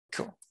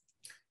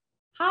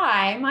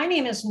Hi, my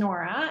name is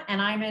Nora and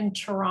I'm in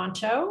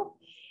Toronto.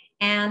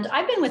 And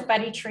I've been with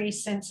Buddytree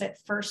since it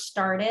first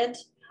started.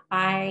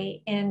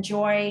 I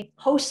enjoy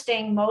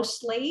hosting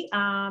mostly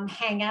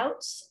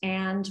Hangouts.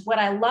 And what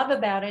I love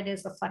about it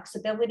is the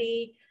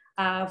flexibility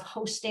of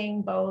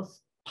hosting both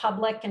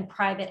public and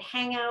private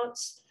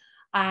Hangouts.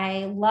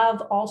 I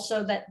love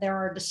also that there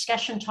are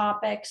discussion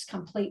topics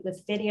complete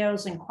with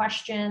videos and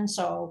questions.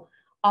 So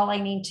all I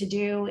need to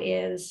do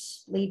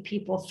is lead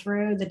people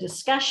through the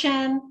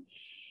discussion.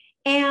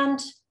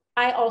 And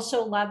I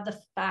also love the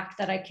fact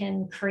that I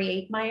can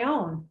create my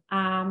own.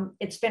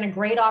 It's been a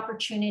great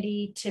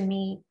opportunity to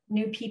meet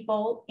new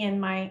people in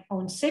my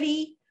own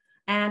city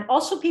and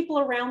also people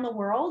around the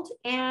world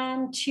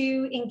and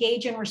to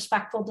engage in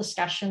respectful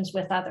discussions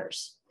with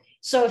others.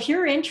 So if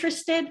you're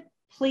interested,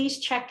 please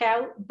check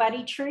out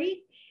Buddytree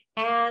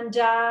and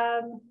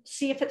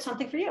see if it's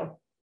something for you.